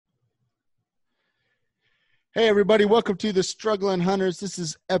Hey, everybody. Welcome to the Struggling Hunters. This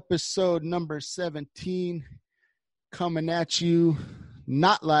is episode number 17 coming at you,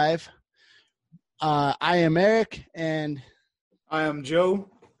 not live. I am Eric, and I am Joe.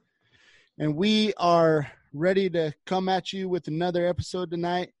 And we are ready to come at you with another episode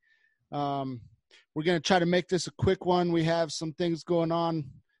tonight. We're going to try to make this a quick one. We have some things going on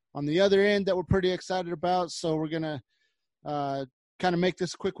the other end that we're pretty excited about, so we're going to kind of make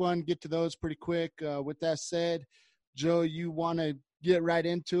this a quick one, get to those pretty quick. With that said, Joe, you want to get right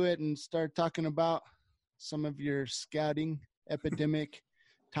into it and start talking about some of your scouting epidemic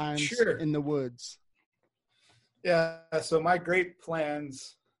times Sure. in the woods? Yeah, so my great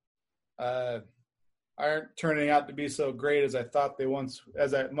plans aren't turning out to be so great as I thought they once,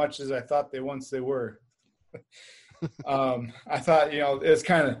 much as I thought they were. I thought, it's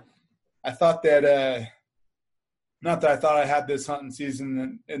kind of, I thought that, not that I thought I had this hunting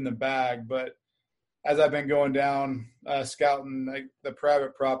season in the bag, but as I've been going down, scouting the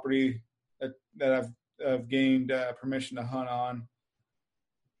private property that I've gained permission to hunt on,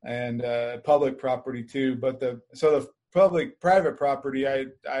 and public property too. But the private property, I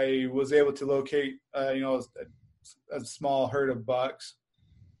was able to locate, a small herd of bucks.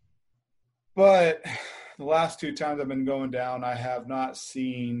 But the last two times I've been going down, I have not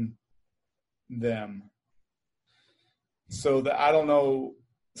seen them. So I don't know.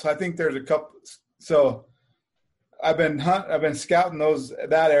 So I think there's a couple. So I've been scouting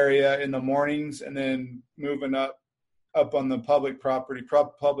that area in the mornings, and then moving up on the public property,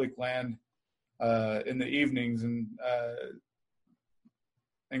 public land in the evenings, and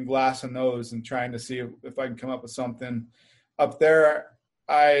glassing those and trying to see if I can come up with something. Up there,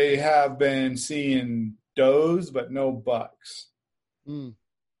 I have been seeing does, but no bucks.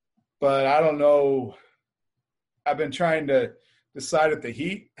 But I don't know. I've been trying to decide if the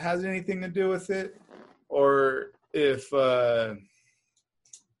heat has anything to do with it, or if the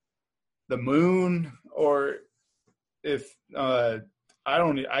moon, or if or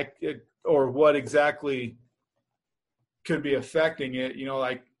what exactly could be affecting it.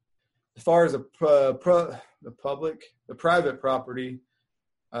 Like as far as the private property,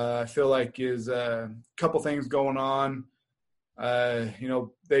 I feel like is a couple things going on. They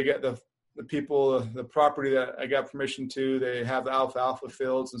get the people, the property that I got permission to, they have the alfalfa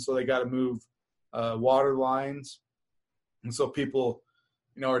fields, and so they got to move water lines. And so people,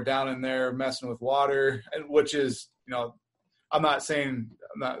 are down in there messing with water, which is, I'm not saying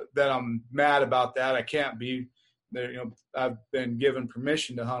that I'm mad about that. I can't be there. I've been given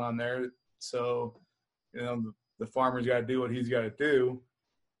permission to hunt on there. So, the farmer's got to do what he's got to do.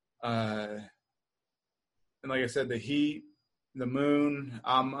 And like I said, the heat, the moon,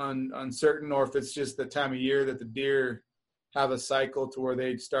 I'm uncertain, or if it's just the time of year that the deer have a cycle to where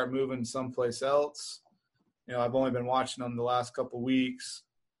they start moving someplace else. I've only been watching them the last couple of weeks,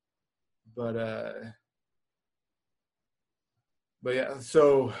 but yeah.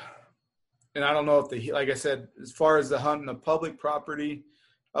 So, and I don't know if like I said, as far as the hunting the public property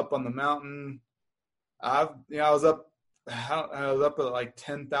up on the mountain, I was up at like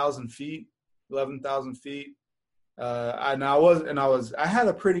 10,000 feet, 11,000 feet. I had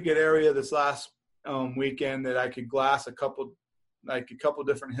a pretty good area this last weekend that I could glass a couple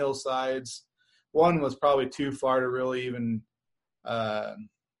different hillsides. One was probably too far to really even to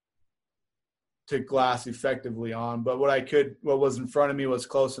glass effectively on, but what was in front of me was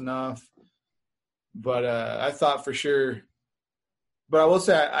close enough. But I thought for sure. But I will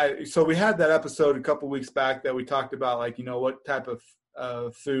say, so we had that episode a couple weeks back that we talked about, like, what type of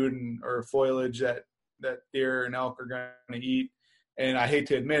food or foliage that deer and elk are going to eat. And I hate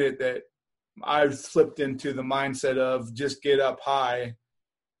to admit it, that I've slipped into the mindset of just get up high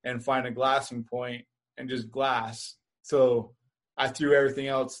and find a glassing point and just glass. So I threw everything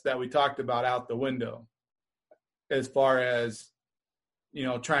else that we talked about out the window as far as,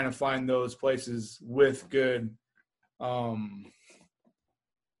 trying to find those places with good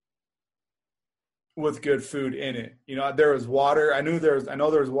food in it. There was water. I know there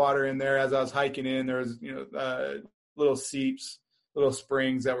was water in there as I was hiking in. There was, little seeps, little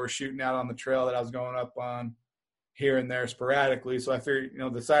springs that were shooting out on the trail that I was going up on here and there sporadically. So I figured,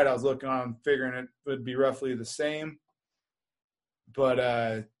 the side I was looking on, I'm figuring it would be roughly the same. But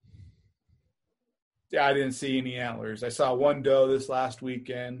yeah, I didn't see any antlers. I saw one doe this last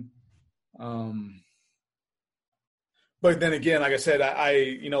weekend. But then again, like I said,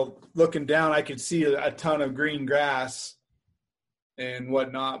 I looking down, I could see a ton of green grass and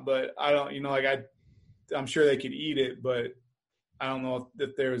whatnot, but I don't, I'm sure they could eat it, but I don't know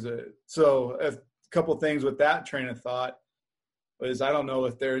if there's a couple things with that train of thought was, I don't know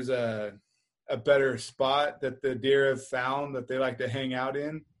if there's a a better spot that the deer have found that they like to hang out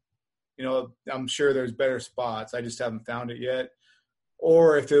in. You know, I'm sure there's better spots. I just haven't found it yet.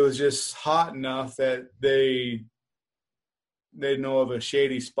 Or if it was just hot enough that they know of a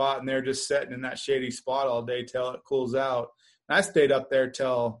shady spot and they're just sitting in that shady spot all day till it cools out. And I stayed up there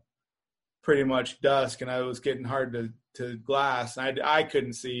till pretty much dusk, and I was getting hard to glass. And I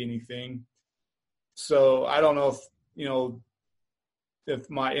couldn't see anything. So I don't know if, you know, if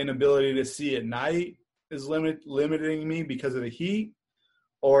my inability to see at night is limiting me because of the heat,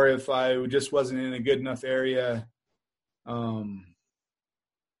 or if I just wasn't in a good enough area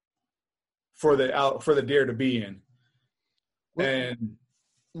for the deer to be in. And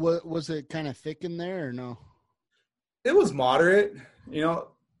was it kind of thick in there or no? It was moderate. You know,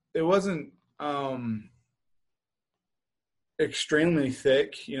 it wasn't extremely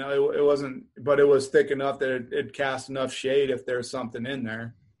thick. You know, it wasn't, but it was thick enough that it cast enough shade if there's something in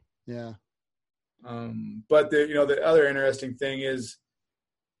there. Yeah. But the other interesting thing is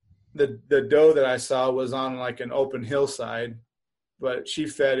the doe that I saw was on like an open hillside, but she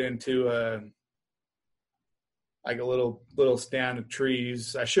fed into a little stand of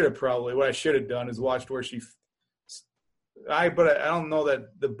trees. What I should have done is watched where I don't know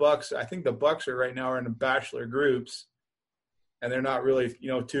that the bucks, I think the bucks right now are in the bachelor groups, and they're not really,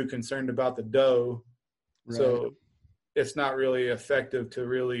 too concerned about the doe. Right. So it's not really effective to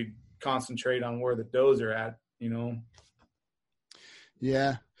really concentrate on where the does are at,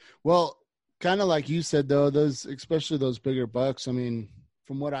 Yeah. Well, kind of like you said, though, especially those bigger bucks, I mean,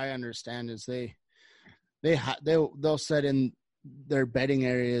 from what I understand is they'll set in their bedding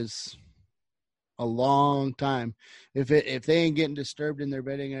areas a long time. If they ain't getting disturbed in their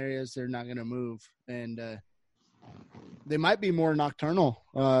bedding areas, they're not going to move. And they might be more nocturnal.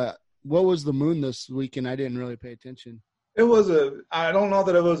 What was the moon this weekend? I didn't really pay attention. I don't know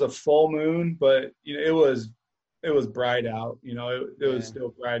that it was a full moon, but it was bright out. It was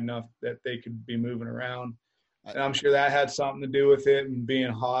still bright enough that they could be moving around. And I'm sure that had something to do with it and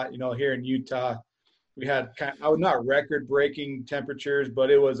being hot. Here in Utah, we had not record-breaking temperatures, but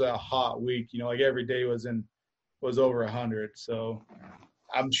it was a hot week. Like every day was over 100. So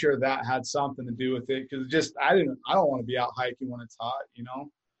I'm sure that had something to do with it, because I don't want to be out hiking when it's hot.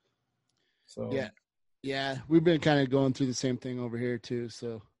 So yeah, we've been kind of going through the same thing over here too.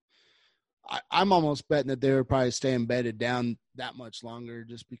 So I'm almost betting that they were probably staying bedded down that much longer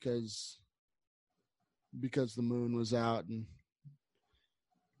just because the moon was out and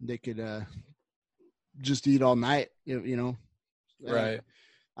they could just eat all night, Right.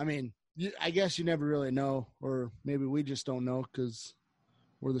 I mean, I guess you never really know, or maybe we just don't know because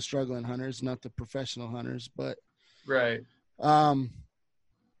we're the struggling hunters, not the professional hunters. But right. 2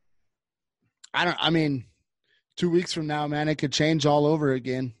 weeks from now, man, it could change all over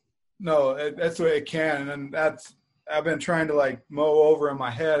again. No, that's what it can. And I've been trying to mow over in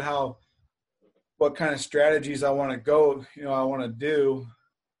my head what kind of strategies I want to go, I want to do.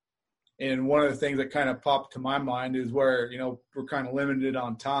 And one of the things that kind of popped to my mind is where, we're kind of limited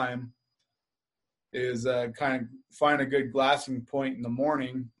on time, is kind of find a good glassing point in the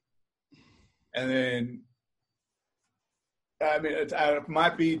morning. And then, it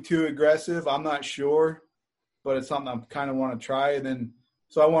might be too aggressive. I'm not sure, but it's something I kind of want to try. And then,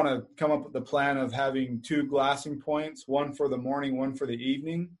 so I want to come up with the plan of having 2 glassing points, one for the morning, one for the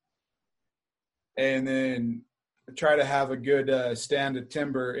evening. And then try to have a good stand of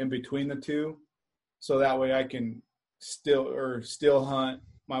timber in between the two. So that way I can still hunt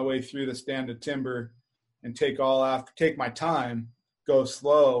my way through the stand of timber and take my time, go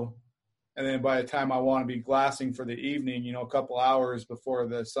slow. And then by the time I want to be glassing for the evening, a couple hours before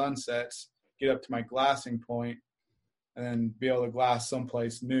the sun sets, get up to my glassing point and then be able to glass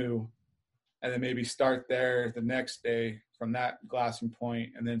someplace new. And then maybe start there the next day from that glassing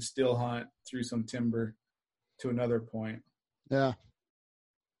point and then still hunt through some timber to another point. Yeah.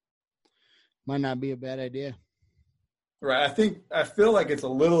 Might not be a bad idea. Right. I feel like it's a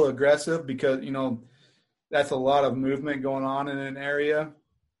little aggressive because, that's a lot of movement going on in an area.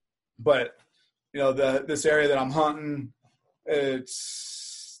 But, this area that I'm hunting,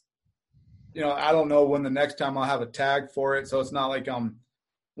 it's, I don't know when the next time I'll have a tag for it. So it's not like I'm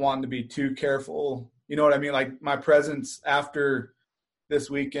wanting to be too careful. You know what I mean? Like my presence after this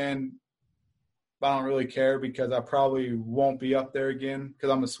weekend, I don't really care because I probably won't be up there again because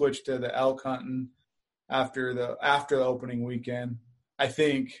I'm going to switch to the elk hunting after the opening weekend. I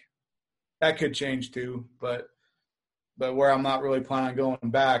think that could change too, but where I'm not really planning on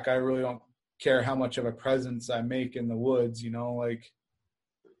going back, I really don't care how much of a presence I make in the woods,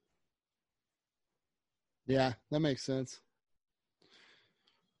 Yeah, that makes sense.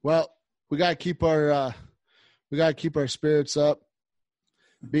 Well, we got to keep our spirits up,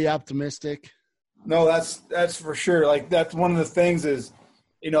 be optimistic. No, that's for sure. Like, that's one of the things is,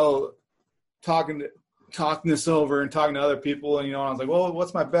 talking this over and talking to other people, and I was like, well,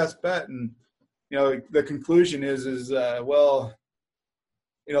 what's my best bet? And the conclusion is well,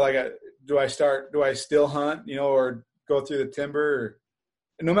 do I still hunt, or go through the timber?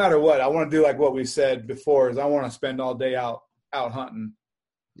 And no matter what, I want to do like what we said before, is I want to spend all day out hunting.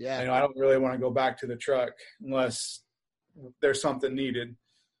 Yeah. I don't really want to go back to the truck unless there's something needed.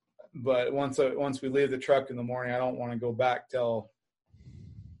 But once we leave the truck in the morning, I don't want to go back till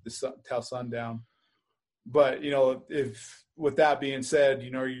sundown. But if with that being said,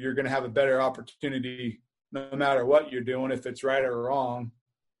 you're going to have a better opportunity no matter what you're doing, if it's right or wrong,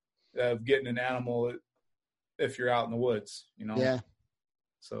 of getting an animal if you're out in the woods. Yeah.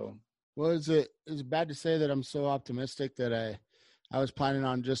 So. Well, is it bad to say that I'm so optimistic that I was planning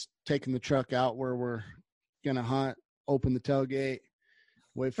on just taking the truck out where we're gonna hunt, open the tailgate,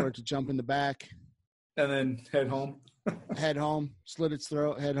 wait for it to jump in the back, and then head home, slit its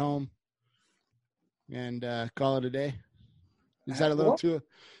throat, head home, and call it a day? Is that a little too?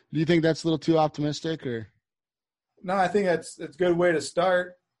 Do you think that's a little too optimistic, or? No, I think it's a good way to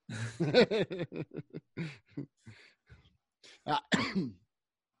start.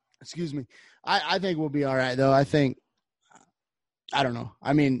 Excuse me. I think we'll be all right, though. I don't know.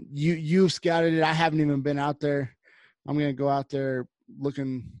 I mean, you've scouted it. I haven't even been out there. I'm going to go out there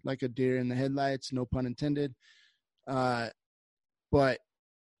looking like a deer in the headlights, no pun intended. But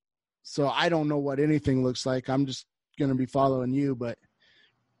so I don't know what anything looks like. I'm just going to be following you, but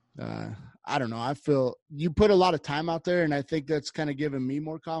I don't know. I feel you put a lot of time out there, and I think that's kind of giving me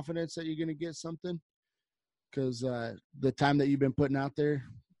more confidence that you're going to get something, because the time that you've been putting out there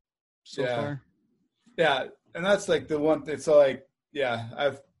so far. Yeah, and that's like the one thing. So like,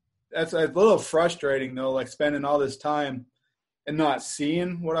 that's a little frustrating though, like spending all this time and not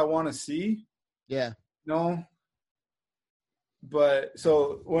seeing what I want to see. Yeah. No. But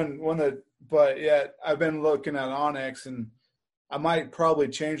so I've been looking at Onyx, and I might probably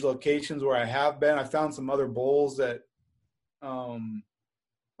change locations where I have been. I found some other bulls that I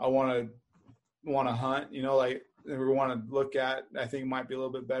want to hunt, like we want to look at. I think might be a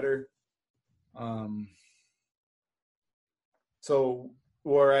little bit better. So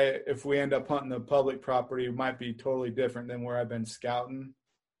if we end up hunting the public property, it might be totally different than where I've been scouting.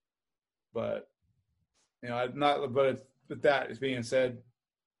 But with that being said,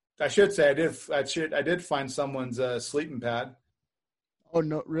 I should say I did find someone's sleeping pad. Oh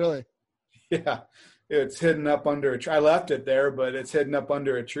no, really? Yeah, it's hidden up under a tree. I left it there, but it's hidden up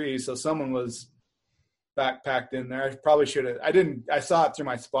under a tree. So someone was backpacked in there. I probably should have. I saw it through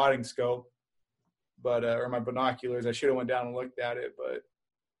my spotting scope, but or my binoculars. I should have went down and looked at it, but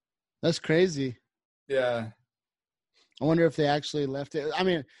that's crazy. Yeah. I wonder if they actually left it. I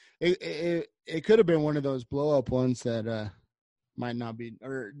mean, it could have been one of those blow up ones that might not be.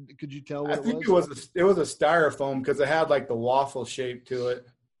 Or could you tell what it was? I think it was a styrofoam, because it had like the waffle shape to it.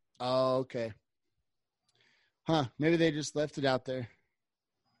 Oh, okay. Huh? Maybe they just left it out there,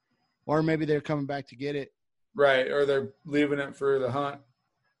 or maybe they're coming back to get it. Right, or they're leaving it for the hunt.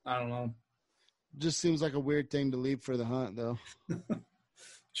 I don't know. Just seems like a weird thing to leave for the hunt, though.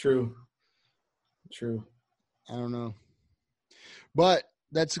 True. I don't know, but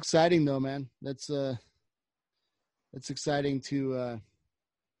that's exciting, though, man. That's exciting to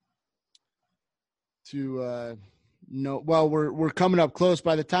know. Well, we're coming up close.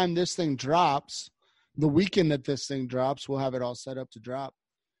 By the time this thing drops, the weekend that this thing drops, we'll have it all set up to drop.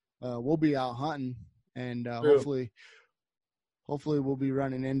 We'll be out hunting, and hopefully we'll be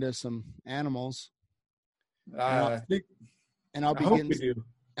running into some animals. I think, and I'll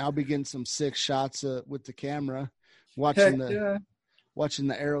be getting some sick shots with the camera, watching the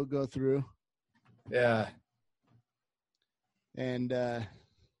arrow go through. Yeah. And I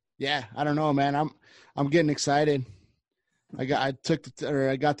don't know, man. I'm getting excited. I got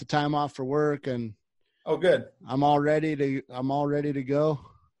the time off for work, and oh, good. I'm all ready to go.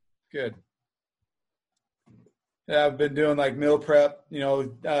 Good. Yeah, I've been doing like meal prep. Meal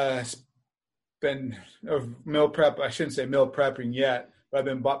prep. I shouldn't say meal prepping yet, but I've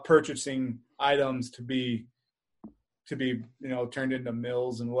been purchasing items to be turned into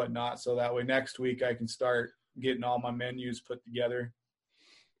meals and whatnot. So that way next week I can start getting all my menus put together.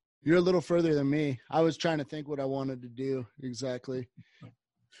 You're a little further than me. I was trying to think what I wanted to do exactly.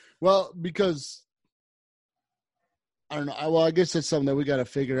 Well, because I don't know. Well, I guess that's something that we got to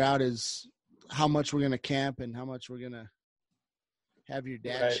figure out, is how much we're going to camp and how much we're going to have your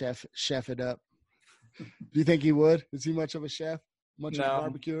dad chef it up. Do you think he would? Is he much of a chef? Much of a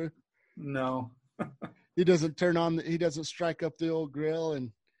barbecuer? No. He doesn't he doesn't strike up the old grill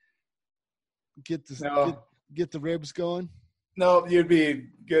and get the ribs going. No, you'd be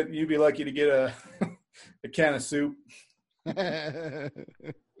good. You'd be lucky to get a can of soup.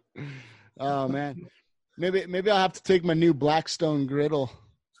 Oh man, maybe I'll have to take my new Blackstone griddle.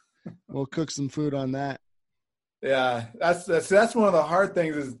 We'll cook some food on that. Yeah, that's one of the hard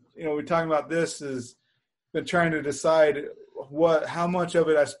things is, we're talking about this is been trying to decide how much of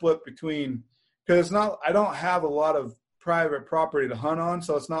it I split between, because I don't have a lot of private property to hunt on,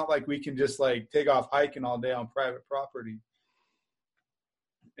 so it's not like we can just like take off hiking all day on private property.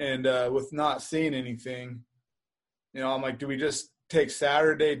 And with not seeing anything, I'm like, do we just take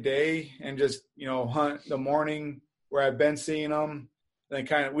Saturday day and just, hunt the morning where I've been seeing them? And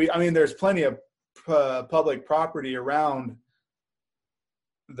then there's plenty of public property around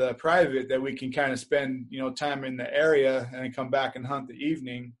the private that we can kind of spend, time in the area and then come back and hunt the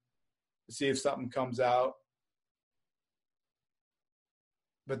evening to see if something comes out.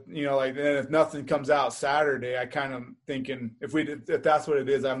 But, like, then if nothing comes out Saturday, I kind of thinking if that's what it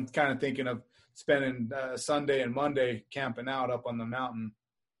is, I'm kind of thinking of spending Sunday and Monday camping out up on the mountain.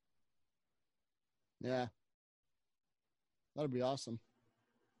 Yeah. That'd be awesome.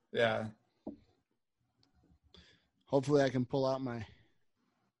 Yeah. Hopefully I can pull out my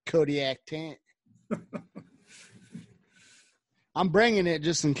Kodiak tent. I'm bringing it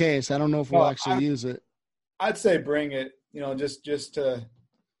just in case. I don't know if we'll actually use it. I'd say bring it, just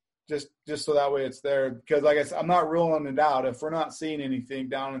so that way it's there. Because like I said, I'm not ruling it out. If we're not seeing anything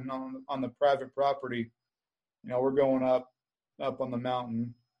down on the private property, we're going up on the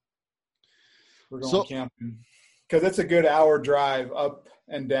mountain. We're going camping. Because it's a good hour drive up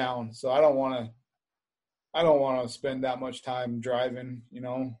and down. So I don't want to spend that much time driving,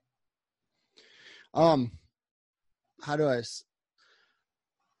 How do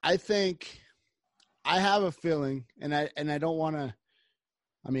I think I have a feeling, and I don't want to,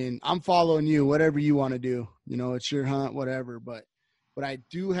 I'm following you, whatever you want to do, it's your hunt, whatever, but I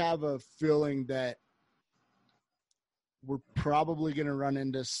do have a feeling that we're probably going to run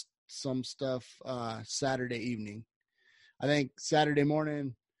into some stuff Saturday evening. I think Saturday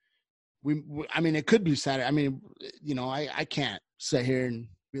morning, it could be Saturday. I can't sit here and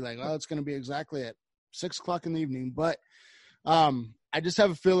be like, well, it's going to be exactly at 6:00 in the evening. But I just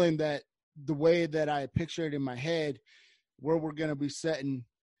have a feeling that the way that I picture it in my head, where we're going to be setting,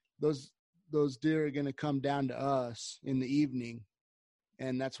 those deer are going to come down to us in the evening,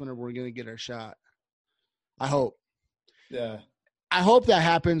 and that's when we're going to get our shot. I hope. Yeah. I hope that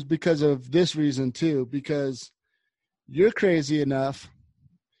happens because of this reason too, because you're crazy enough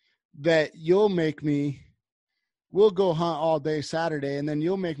that we'll go hunt all day Saturday, and then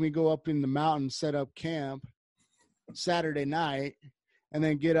you'll make me go up in the mountains, set up camp Saturday night, and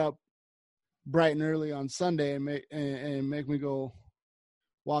then get up bright and early on Sunday and make me go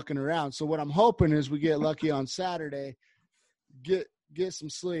walking around. So what I'm hoping is we get lucky on Saturday, get some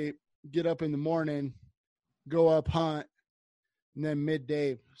sleep, get up in the morning, go up hunt, and then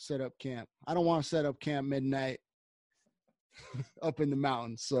midday set up camp. I don't want to set up camp midnight up in the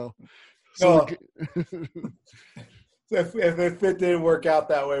mountains. So if it didn't work out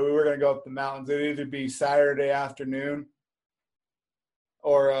that way, we were going to go up the mountains. It'd either be Saturday afternoon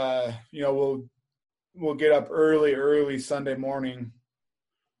or, we'll get up early Sunday morning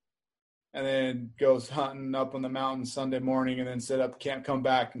and then goes hunting up on the mountain Sunday morning and then set up camp, come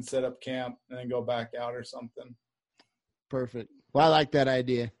back and set up camp and then go back out or something. Perfect. Well, I like that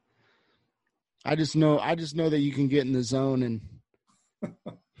idea. I just know that you can get in the zone and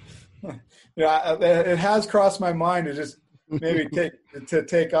yeah, it has crossed my mind to just maybe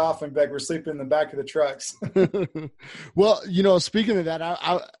take off and be like we're sleeping in the back of the trucks. Well, speaking of that,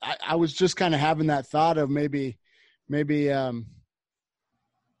 I was just kind of having that thought of maybe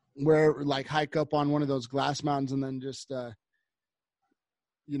where like hike up on one of those glass mountains and then just I'm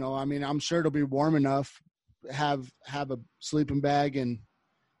sure it'll be warm enough, have a sleeping bag and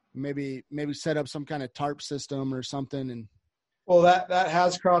maybe set up some kind of tarp system or something. And well, that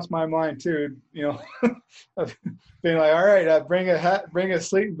has crossed my mind too, being like, all right, bring a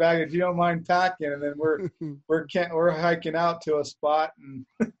sleeping bag if you don't mind packing, and then we're hiking out to a spot and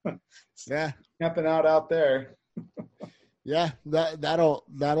yeah, camping out there. Yeah, that'll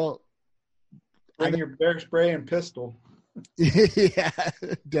bring your bear spray and pistol. Yeah,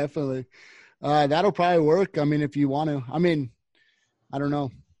 definitely. That'll probably work. If you want to. I don't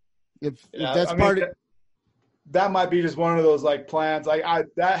know if that's that might be just one of those like plans.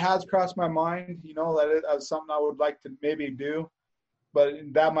 That has crossed my mind, that is something I would like to maybe do, but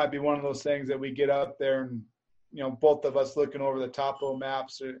that might be one of those things that we get up there and both of us looking over the topo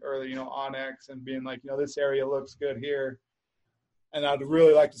maps or Onyx and being like, this area looks good here. And I'd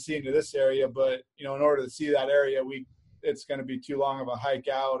really like to see into this area, but, in order to see that area, it's going to be too long of a hike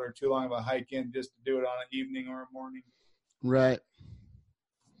out or too long of a hike in just to do it on an evening or a morning. Right.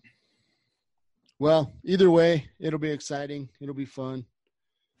 Well, either way, it'll be exciting. It'll be fun.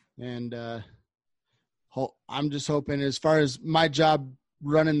 And I'm just hoping, as far as my job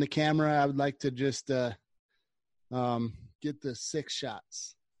running the camera, I would like to just get the 6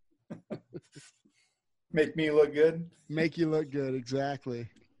 shots. Make me look good. Make you look good. Exactly.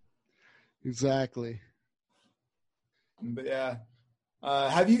 But yeah.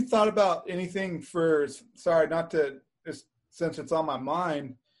 Have you thought about anything sorry, not to, just since it's on my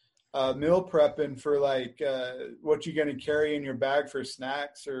mind, meal prepping for like what you're going to carry in your bag for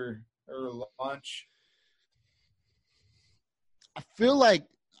snacks or lunch? I feel like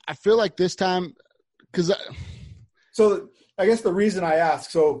this time, because so I guess the reason I ask,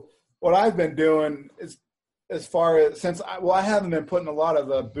 so what I've been doing is, as far as I haven't been putting a lot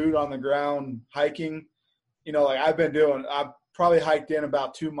of boot on the ground hiking, like I probably hiked in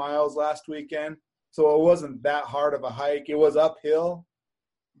about 2 miles last weekend. So it wasn't that hard of a hike. It was uphill,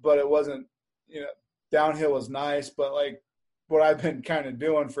 but it wasn't, downhill was nice. But like what I've been kind of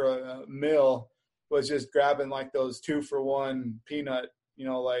doing for a meal was just grabbing like those 2-for-1 peanut,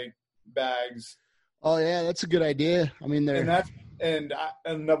 like bags. Oh yeah, that's a good idea. I mean, and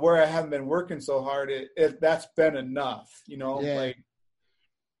where I haven't been working so hard, that's been enough, Yeah. like.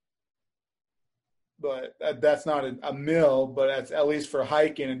 But that's not a meal, but that's at least for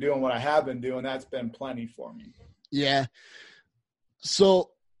hiking and doing what I have been doing. That's been plenty for me. Yeah. So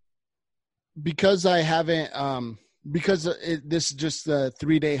because I haven't, this is just a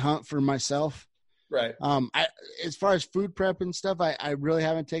 3-day hunt for myself. Right. As far as food prep and stuff, I really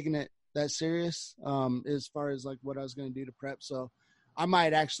haven't taken it that serious, as far as like what I was going to do to prep. So I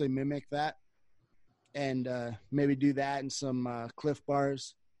might actually mimic that and, maybe do that and some, Cliff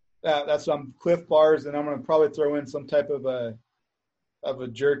Bars. That's some Cliff Bars, and I'm going to probably throw in some type of a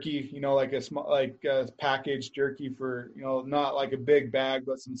jerky, like a small, like a packaged jerky for, not like a big bag,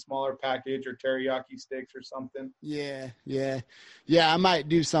 but some smaller package or teriyaki sticks or something. Yeah. I might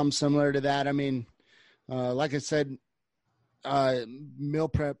do something similar to that. I mean, like I said, meal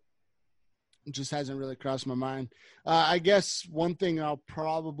prep just hasn't really crossed my mind. I guess one thing I'll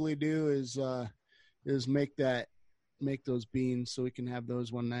probably do is make those beans so we can have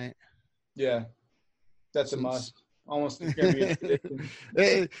those one night. Yeah, that's a must. Almost gonna be a tradition.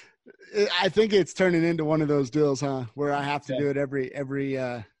 I think it's turning into one of those deals, huh? Where I have to do it every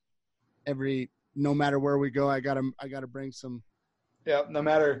no matter where we go. I gotta bring some. Yeah, no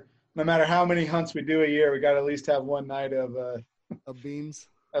matter how many hunts we do a year, we got to at least have one night of beans.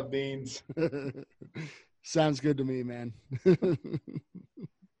 Of beans. Sounds good to me, man.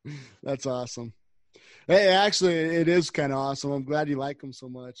 That's awesome. Hey, actually, it is kind of awesome. I'm glad you like them so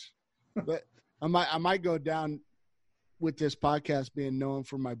much. But I might go down with this podcast being known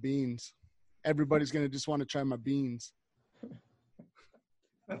for my beans. Everybody's going to just want to try my beans.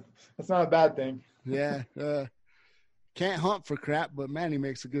 That's not a bad thing. Yeah. Can't hunt for crap, but man, he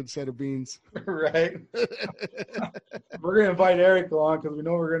makes a good set of beans. Right. We're going to invite Eric along because we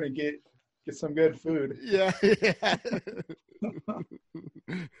know we're going to get some good food. Yeah.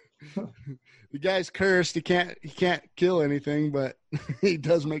 The guy's cursed. He can't kill anything, but he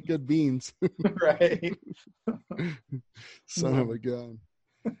does make good beans. Right. Son of a gun.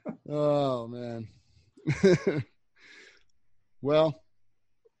 Oh man. Well,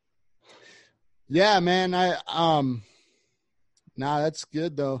 yeah, man. That's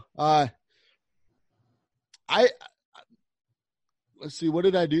good though. Let's see. What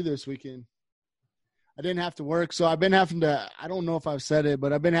did I do this weekend? I didn't have to work. So I've been having to, I don't know if I've said it,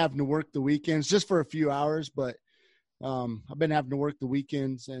 but I've been having to work the weekends just for a few hours, but I've been having to work the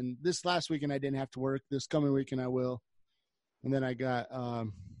weekends, and this last weekend I didn't have to work. This coming weekend I will. And then I got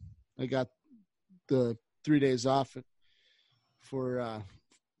the 3 days off for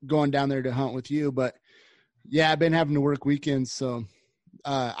going down there to hunt with you. But yeah, I've been having to work weekends. So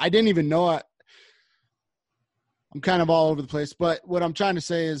I didn't even know it. I'm kind of all over the place, but what I'm trying to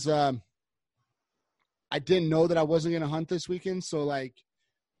say is, I didn't know that I wasn't going to hunt this weekend. So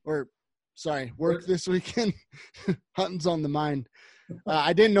work this weekend. Hunting's on the mind.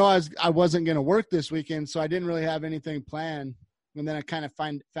 I didn't know I wasn't going to work this weekend. So I didn't really have anything planned. And then I kind of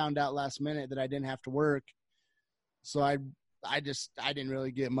found out last minute that I didn't have to work. So I didn't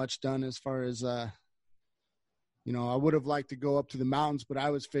really get much done as far as, I would have liked to go up to the mountains, but I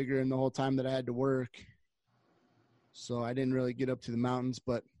was figuring the whole time that I had to work. So I didn't really get up to the mountains,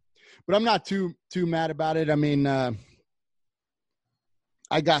 but but I'm not too mad about it. I mean, I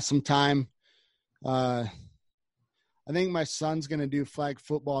got some time. I think my son's going to do flag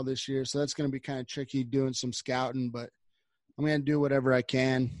football this year, so that's going to be kind of tricky doing some scouting, but I'm going to do whatever I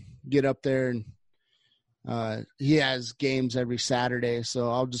can, get up there. And he has games every Saturday, so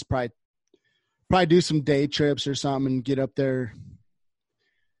I'll just probably do some day trips or something and get up there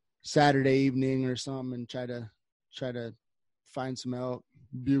Saturday evening or something and try to find some elk,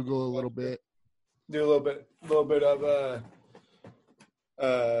 bugle a little bit. Do a little bit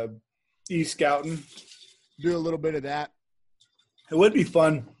of e-scouting. Do a little bit of that. It would be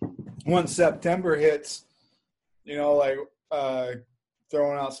fun once September hits, like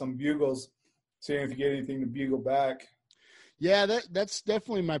throwing out some bugles, seeing if you get anything to bugle back. Yeah, that's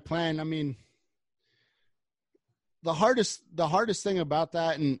definitely my plan. I mean, the hardest thing about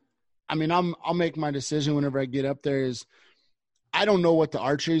that, and I mean, I'll make my decision whenever I get up there, is I don't know what the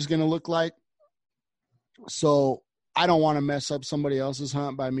archery is going to look like. So I don't want to mess up somebody else's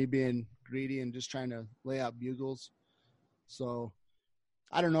hunt by me being greedy and just trying to lay out bugles. So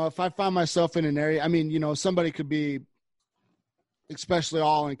I don't know if I find myself in an area, I mean, somebody could be, especially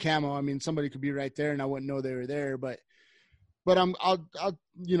all in camo. I mean, somebody could be right there and I wouldn't know they were there, but I'll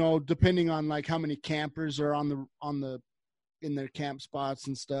depending on like how many campers are in their camp spots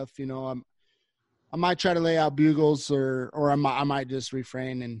and stuff, I might try to lay out bugles or I might just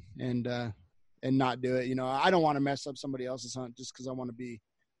refrain and not do it. I don't want to mess up somebody else's hunt just because I want to be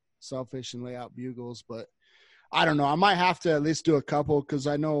selfish and lay out bugles. But I don't know. I might have to at least do a couple because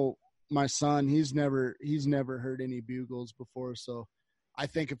I know my son, he's never heard any bugles before. So I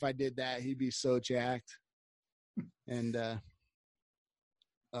think if I did that, he'd be so jacked. And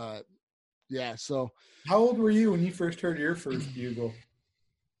yeah. So how old were you when you first heard your first bugle?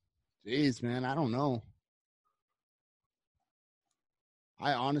 Jeez, man, I don't know.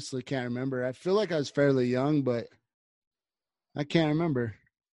 I honestly can't remember. I feel like I was fairly young, but I can't remember.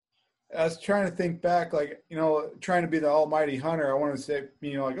 I was trying to think back, like, trying to be the almighty hunter. I want to say,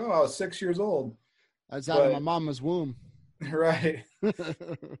 like, I was 6 years old. I was out of my mama's womb. Right.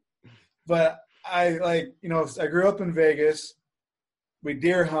 But I I grew up in Vegas. We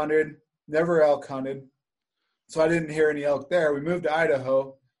deer hunted, never elk hunted. So I didn't hear any elk there. We moved to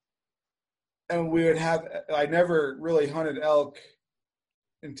Idaho. And I never really hunted elk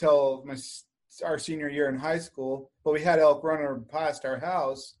until our senior year in high school, but we had elk running past our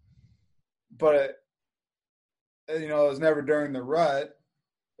house, but it was never during the rut.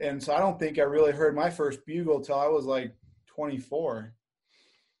 And so I don't think I really heard my first bugle till I was like 24.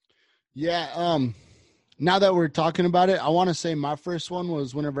 Yeah. Now that we're talking about it, I want to say my first one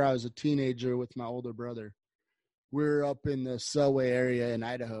was whenever I was a teenager with my older brother. We were up in the Selway area in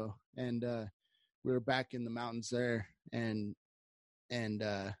Idaho, and we were back in the mountains there, and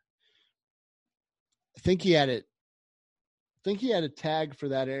I think he had a tag for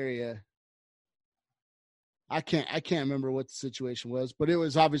that area. I can't remember what the situation was, but it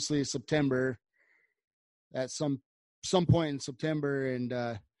was obviously September, at some point in September,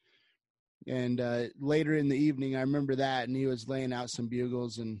 and later in the evening, I remember that, and he was laying out some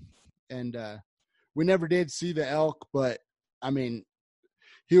bugles, and we never did see the elk, but I mean,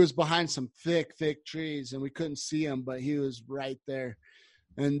 he was behind some thick trees and we couldn't see him, but he was right there.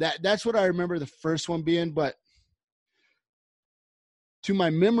 And that's what I remember the first one being. But to my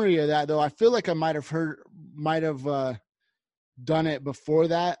memory of that, though, I feel like I might have done it before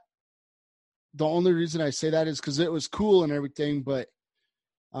that. The only reason I say that is because it was cool and everything, but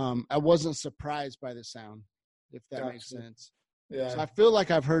I wasn't surprised by the sound, if that makes sense. Yeah. So I feel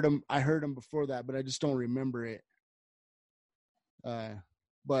like I heard him before that, but I just don't remember it.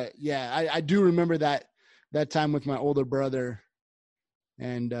 But yeah, I do remember that time with my older brother,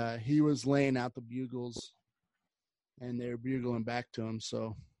 and he was laying out the bugles and they were bugling back to him.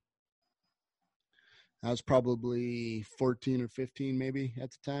 So I was probably 14 or 15 maybe at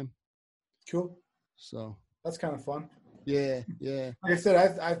the time. Cool. So that's kind of fun. Yeah. Like I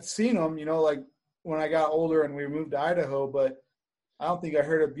said, I've seen them, like when I got older and we moved to Idaho, but I don't think I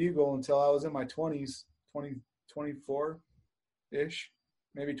heard a bugle until I was in my 20s, 24-ish.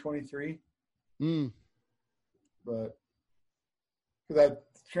 Maybe 23. But because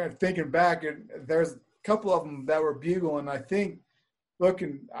I'm thinking back, and there's a couple of them that were bugling. I think we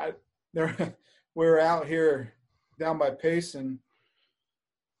were out here down by Payson,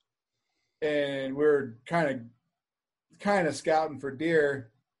 and we were kind of scouting for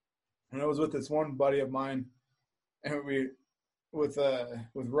deer. And I was with this one buddy of mine, and we with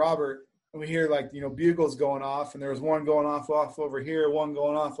Robert. We hear bugles going off, and there was one going off over here, one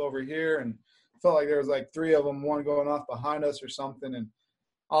going off over here, and felt like there was like three of them, one going off behind us or something. And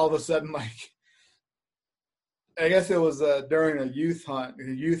all of a sudden, like, I guess it was during a youth hunt.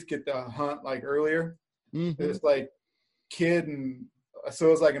 The youth get to hunt like earlier. Mm-hmm. This like kid, and so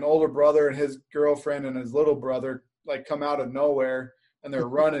it was like an older brother and his girlfriend and his little brother like come out of nowhere, and they're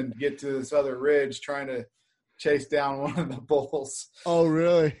running to get to this other ridge trying to chase down one of the bulls. Oh,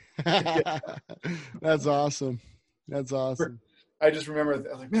 really? Yeah. That's awesome. That's awesome. I just remember, I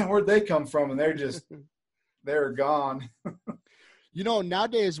was like, man, where'd they come from? And they're gone. You know,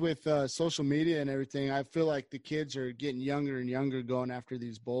 nowadays with social media and everything, I feel like the kids are getting younger and younger going after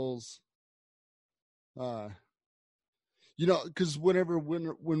these bulls. You know, because when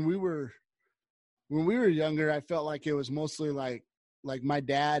we were younger, I felt like it was mostly like my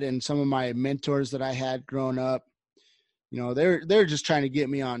dad and some of my mentors that I had growing up. You know, they're just trying to get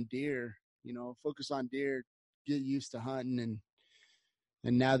me on deer. You know, focus on deer, get used to hunting,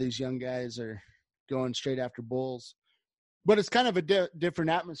 and now these young guys are going straight after bulls. But it's kind of a different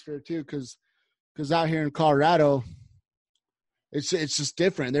atmosphere too, because out here in Colorado, it's just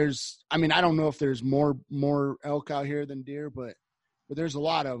different. I don't know if there's more elk out here than deer, but there's a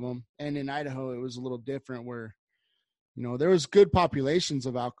lot of them. And in Idaho, it was a little different, where, you know, there was good populations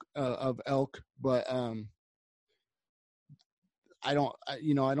of elk, but I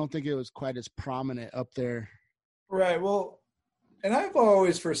don't think it was quite as prominent up there. Right. Well, and I've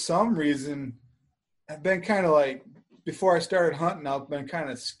always, for some reason, I've been kind of like, before I started hunting elk, been kind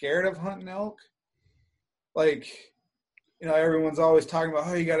of scared of hunting elk. Like, you know, everyone's always talking about,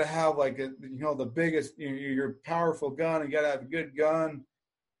 oh, you got to have like the biggest, your powerful gun. You got to have a good gun.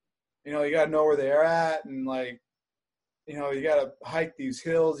 You know, you got to know where they're at, and like, you know, you got to hike these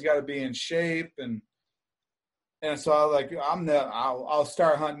hills. You got to be in shape, and so I was like, I'll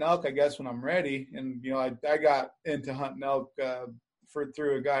start hunting elk, I guess, when I'm ready. And you know, I got into hunting elk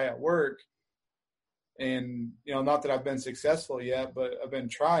through a guy at work. And, you know, not that I've been successful yet, but I've been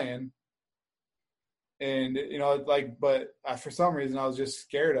trying. And, you know, like, but for some reason I was just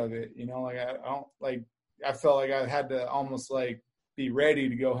scared of it. You know, like, I felt like I had to almost like be ready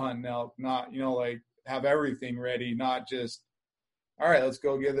to go hunting elk, not, you know, like have everything ready, not just, all right, let's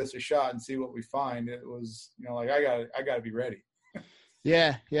go give this a shot and see what we find. It was, you know, like, I gotta be ready.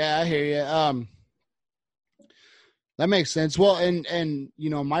 Yeah. I hear you. That makes sense. Well, and you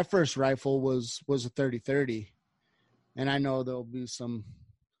know, my first rifle was a 30-30, and I know there'll be some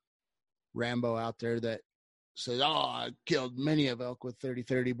Rambo out there that says, "Oh, I killed many of elk with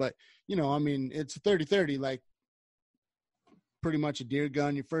 30-30," but you know, I mean, it's a 30-30, like pretty much a deer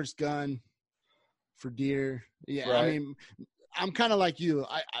gun, your first gun for deer. Yeah, right. I mean, I'm kind of like you.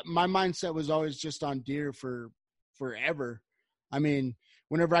 My mindset was always just on deer for forever. I mean,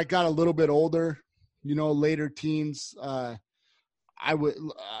 whenever I got a little bit older, you know, later teens, I would,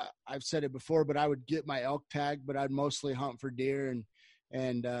 I've said it before, but I would get my elk tag, but I'd mostly hunt for deer.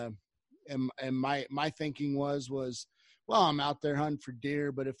 And my thinking was, well, I'm out there hunting for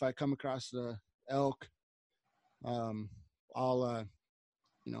deer, but if I come across the elk, I'll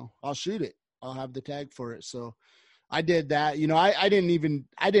shoot it. I'll have the tag for it. So I did that. You know, I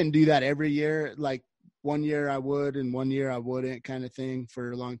didn't do that every year. Like one year I would, and one year I wouldn't, kind of thing,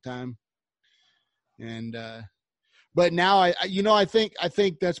 for a long time. And, but now I think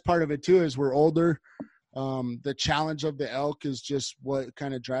that's part of it too, is we're older. The challenge of the elk is just what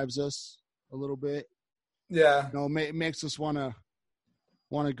kind of drives us a little bit. Yeah. You know, it makes us want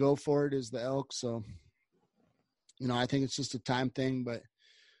to go for it, is the elk. So, you know, I think it's just a time thing, but,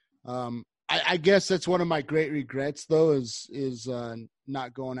 I guess that's one of my great regrets though, is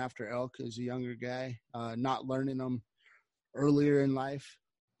not going after elk as a younger guy, not learning them earlier in life.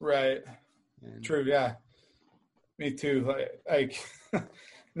 Right. And true. Yeah. Me too. Like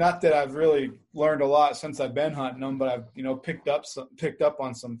not that I've really learned a lot since I've been hunting them, but I've, you know, picked up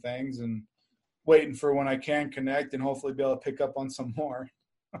on some things, and waiting for when I can connect and hopefully be able to pick up on some more.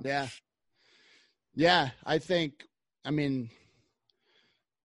 Yeah. Yeah. I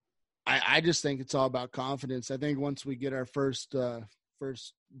just think it's all about confidence. I think once we get our first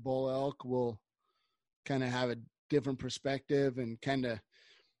bull elk, we'll kind of have a different perspective, and kind of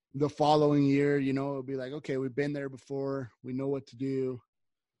the following year, you know, it'll be like, okay, we've been there before. We know what to do.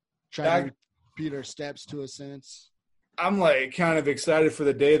 Try to repeat our steps to a sense. I'm like kind of excited for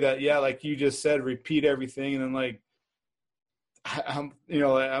the day that, yeah, like you just said, repeat everything. And then like, I'm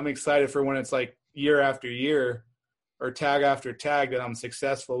excited for when it's like year after year or tag after tag that I'm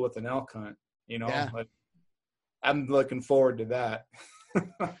successful with an elk hunt, you know. Yeah. Like, I'm looking forward to that.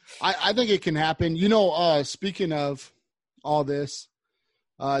 I think it can happen. You know, speaking of all this,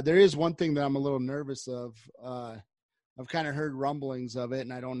 there is one thing that I'm a little nervous of. I've kind of heard rumblings of it,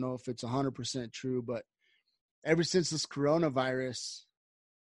 and I don't know if it's 100% true, but ever since this coronavirus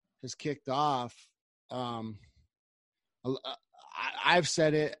has kicked off, I've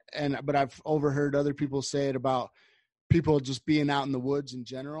said it, but I've overheard other people say it about people just being out in the woods in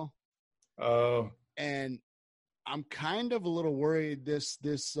general. Oh, and I'm kind of a little worried this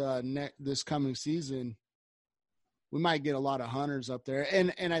coming season we might get a lot of hunters up there,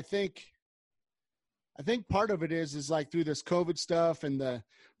 and I think part of it is like through this COVID stuff and the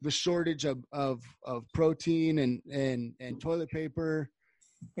shortage of protein and toilet paper.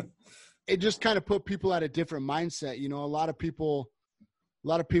 It just kind of put people at a different mindset. You know, a lot of people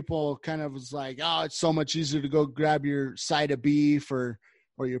kind of was like, oh, it's so much easier to go grab your side of beef or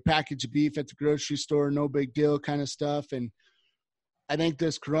your package of beef at the grocery store, no big deal kind of stuff. And I think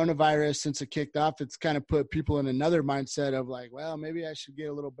this coronavirus, since it kicked off, it's kind of put people in another mindset of like, well, maybe I should get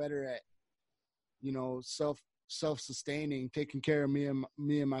a little better at, you know, self-sustaining, taking care of me and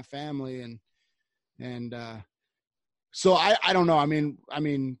my family. And so I don't know. I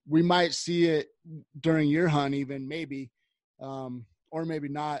mean, we might see it during your hunt, even maybe, or maybe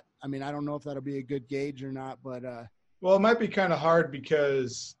not. I mean, I don't know if that'll be a good gauge or not, but well, it might be kind of hard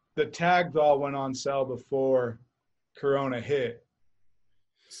because the tags all went on sale before Corona hit.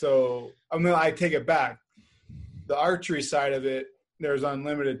 So I take it back. The archery side of it, there's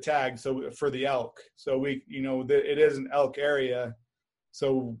unlimited tags. So for the elk, so it is an elk area.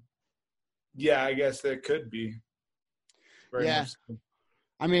 So yeah, I guess that could be. Very yeah. much so.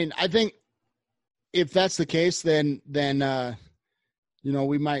 I mean, I think if that's the case, then you know,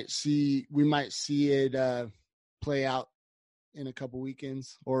 we might see it play out in a couple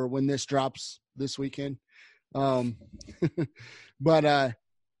weekends or when this drops this weekend. But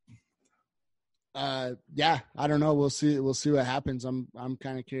yeah, I don't know. We'll see what happens. I'm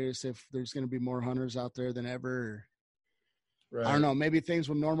kind of curious if there's going to be more hunters out there than ever. Right. I don't know. Maybe things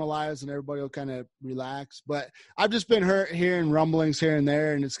will normalize and everybody will kind of relax. But I've just been hearing rumblings here and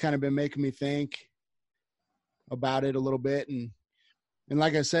there, and it's kind of been making me think about it a little bit. And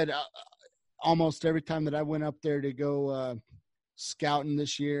like I said, almost every time that I went up there to go scouting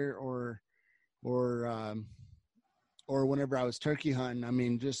this year, or whenever I was turkey hunting, I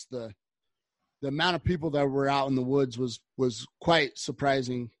mean, just the amount of people that were out in the woods was quite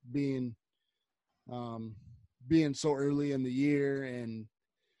surprising, being so early in the year.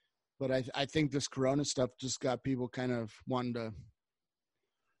 But I think this Corona stuff just got people kind of wanting to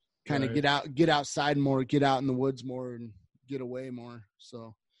kind of get outside more, get out in the woods more, and get away more.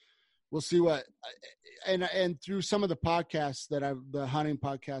 So we'll see what, and through some of the podcasts the hunting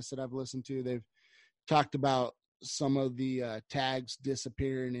podcasts that I've listened to, they've talked about some of the tags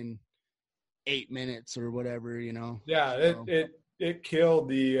disappearing in 8 minutes or whatever, you know. Yeah, it killed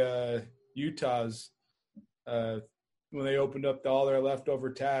the Utahs when they opened up all their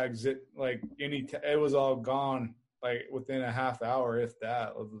leftover tags. It was all gone like within a half hour, if that,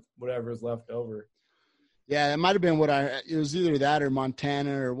 of whatever's left over. Yeah, it might have been it was either that or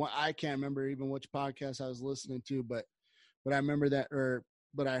Montana or what, I can't remember even which podcast I was listening to, but I remember that,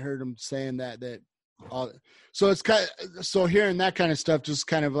 but I heard him saying that so it's so hearing that kind of stuff, just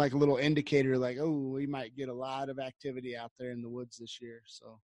kind of like a little indicator, like, oh, we might get a lot of activity out there in the woods this year.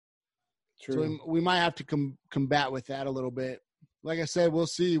 So true. So we might have to combat with that a little bit. Like I said, we'll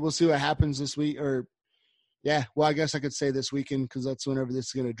see what happens this week, or yeah, well, I guess I could say this weekend, because that's whenever this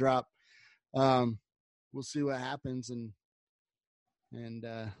is going to drop. We'll see what happens and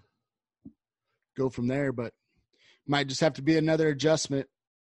go from there, but might just have to be another adjustment.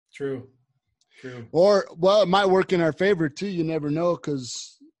 True. Or, well, it might work in our favor too. You never know,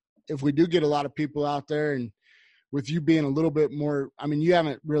 because if we do get a lot of people out there, and with you being a little bit more, I mean, you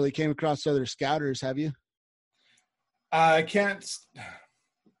haven't really came across other scouters, have you? I can't.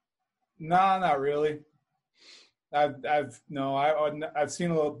 No, not really. I've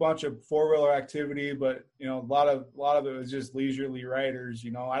seen a bunch of 4-wheeler activity, but you know, a lot of it was just leisurely riders.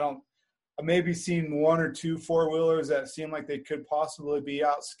 You know, I maybe seen 1 or 2 4-wheelers that seem like they could possibly be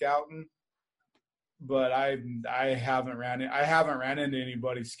out scouting, but I haven't ran into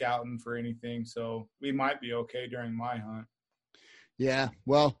anybody scouting for anything, so we might be okay during my hunt. Yeah,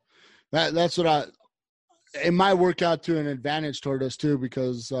 well, that's what it might work out to an advantage toward us too,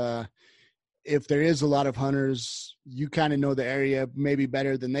 because if there is a lot of hunters, you kind of know the area maybe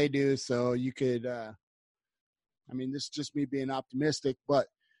better than they do, so you could I mean, this is just me being optimistic, but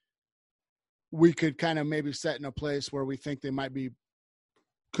we could kind of maybe set in a place where we think they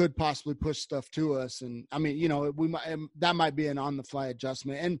could possibly push stuff to us. And I mean, you know, that might be an on the fly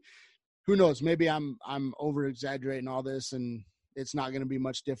adjustment, and who knows, maybe I'm over exaggerating all this and it's not going to be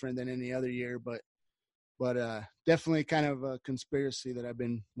much different than any other year, but definitely kind of a conspiracy that I've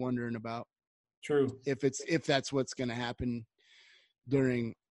been wondering about. True. If that's what's going to happen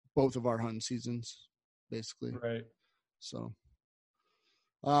during both of our hunting seasons, basically. Right. So,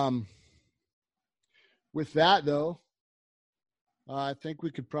 with that though, I think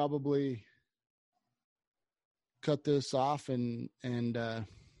we could probably cut this off and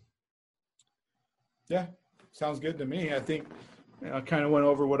yeah, sounds good to me. I think I kind of went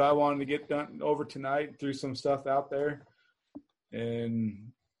over what I wanted to get done over tonight, threw some stuff out there,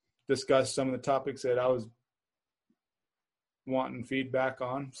 and discussed some of the topics that I was wanting feedback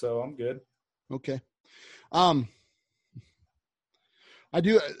on. So I'm good. Okay. I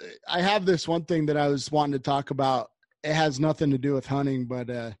have this one thing that I was wanting to talk about. It has nothing to do with hunting, but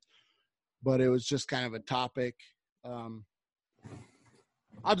it was just kind of a topic.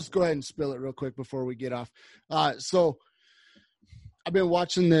 I'll just go ahead and spill it real quick before we get off. So I've been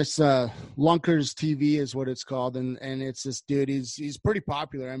watching this Lunkers TV is what it's called, and it's this dude. He's pretty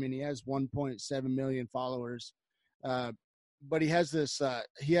popular. I mean, he has 1.7 million followers, but he has this.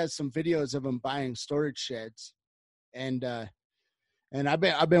 He has some videos of him buying storage sheds, and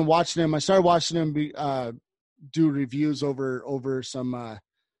I've been watching him. I started watching him do reviews over some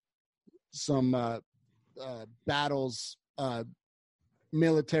battles.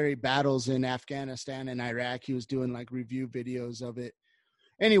 Military battles in Afghanistan and Iraq. He was doing like review videos of it.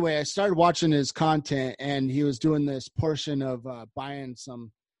 Anyway, I started watching his content, and he was doing this portion of buying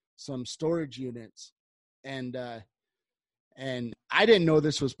some storage units, and I didn't know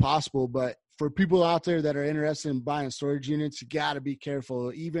this was possible. But for people out there that are interested in buying storage units, you got to be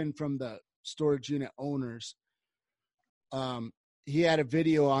careful, even from the storage unit owners. He had a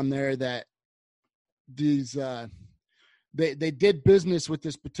video on there that these. They did business with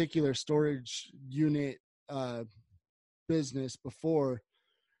this particular storage unit business before,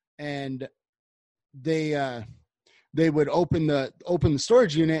 and they would open the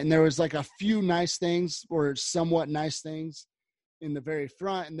storage unit, and there was like a few nice things or somewhat nice things in the very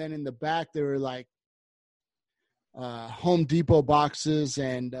front, and then in the back there were like Home Depot boxes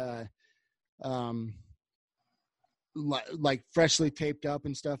and like freshly taped up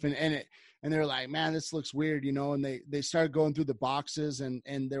and stuff, and they were like, man, this looks weird, you know, and they started going through the boxes,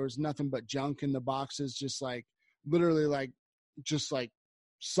 and there was nothing but junk in the boxes, just like literally like just like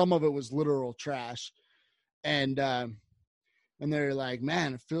some of it was literal trash, and they're like,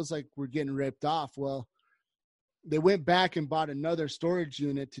 man, it feels like we're getting ripped off. Well, they went back and bought another storage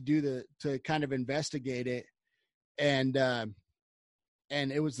unit to kind of investigate it, and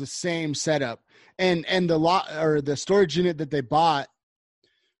it was the same setup, and the storage unit that they bought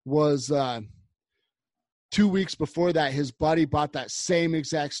was 2 weeks before that, his buddy bought that same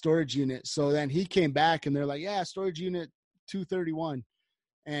exact storage unit. So then he came back, and they're like, yeah, storage unit 231.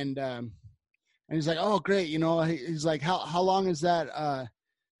 And he's like, oh, great. You know, he's like, how long has that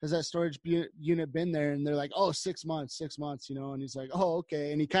storage unit been there? And they're like, oh, 6 months, you know? And he's like, oh,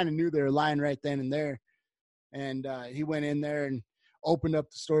 okay. And he kind of knew they were lying right then and there. And he went in there and opened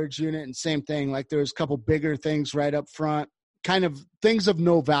up the storage unit, and same thing. Like there was a couple bigger things right up front, kind of things of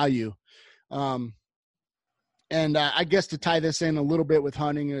no value. And I guess to tie this in a little bit with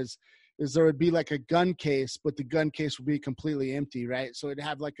hunting is there would be like a gun case, but the gun case would be completely empty, right? So it'd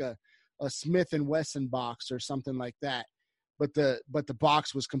have like a Smith and Wesson box or something like that. But the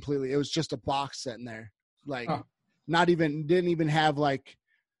box was completely, it was just a box sitting there. Like didn't even have like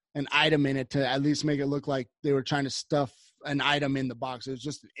an item in it to at least make it look like they were trying to stuff an item in the box. It was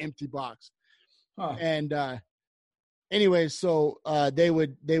just an empty box. And anyway, so they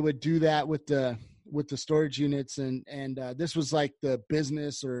would do that with the storage units, and this was like the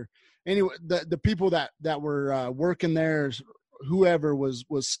business, or anyway, the people that were working there, whoever was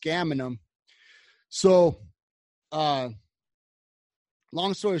scamming them. So long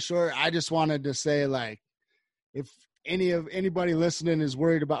story short, I just wanted to say, like, if anybody listening is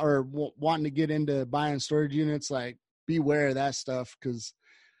worried about or wanting to get into buying storage units, like, beware of that stuff, because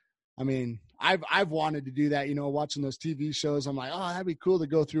I mean, I've wanted to do that, you know, watching those TV shows. I'm like, oh, that'd be cool to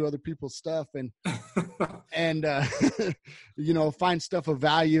go through other people's stuff and you know, find stuff of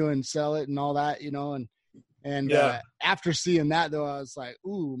value and sell it and all that, you know, and after seeing that though, I was like,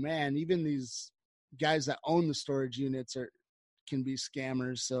 ooh, man, even these guys that own the storage units can be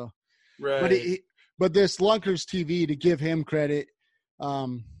scammers. So, right. But this Lunkers TV, to give him credit,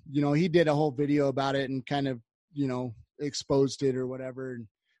 you know, he did a whole video about it and kind of, you know, exposed it or whatever.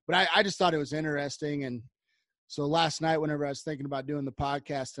 But I just thought it was interesting. And so last night, whenever I was thinking about doing the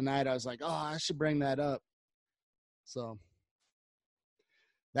podcast tonight, I was like, oh, I should bring that up. So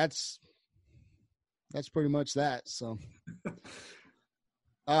that's pretty much that. So,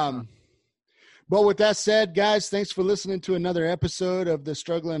 but with that said, guys, thanks for listening to another episode of the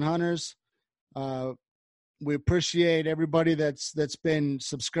Struggling Hunters. we appreciate everybody that's been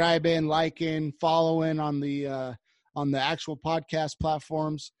subscribing, liking, following on the actual podcast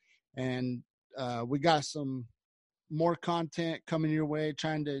platforms. And we got some more content coming your way,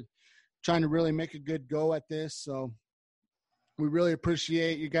 trying to really make a good go at this. So we really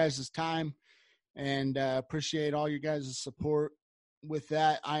appreciate you guys' time and appreciate all you guys' support. With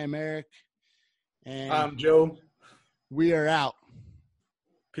that, I am Eric. And I'm Joe. We are out.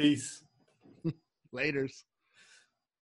 Peace. Laters.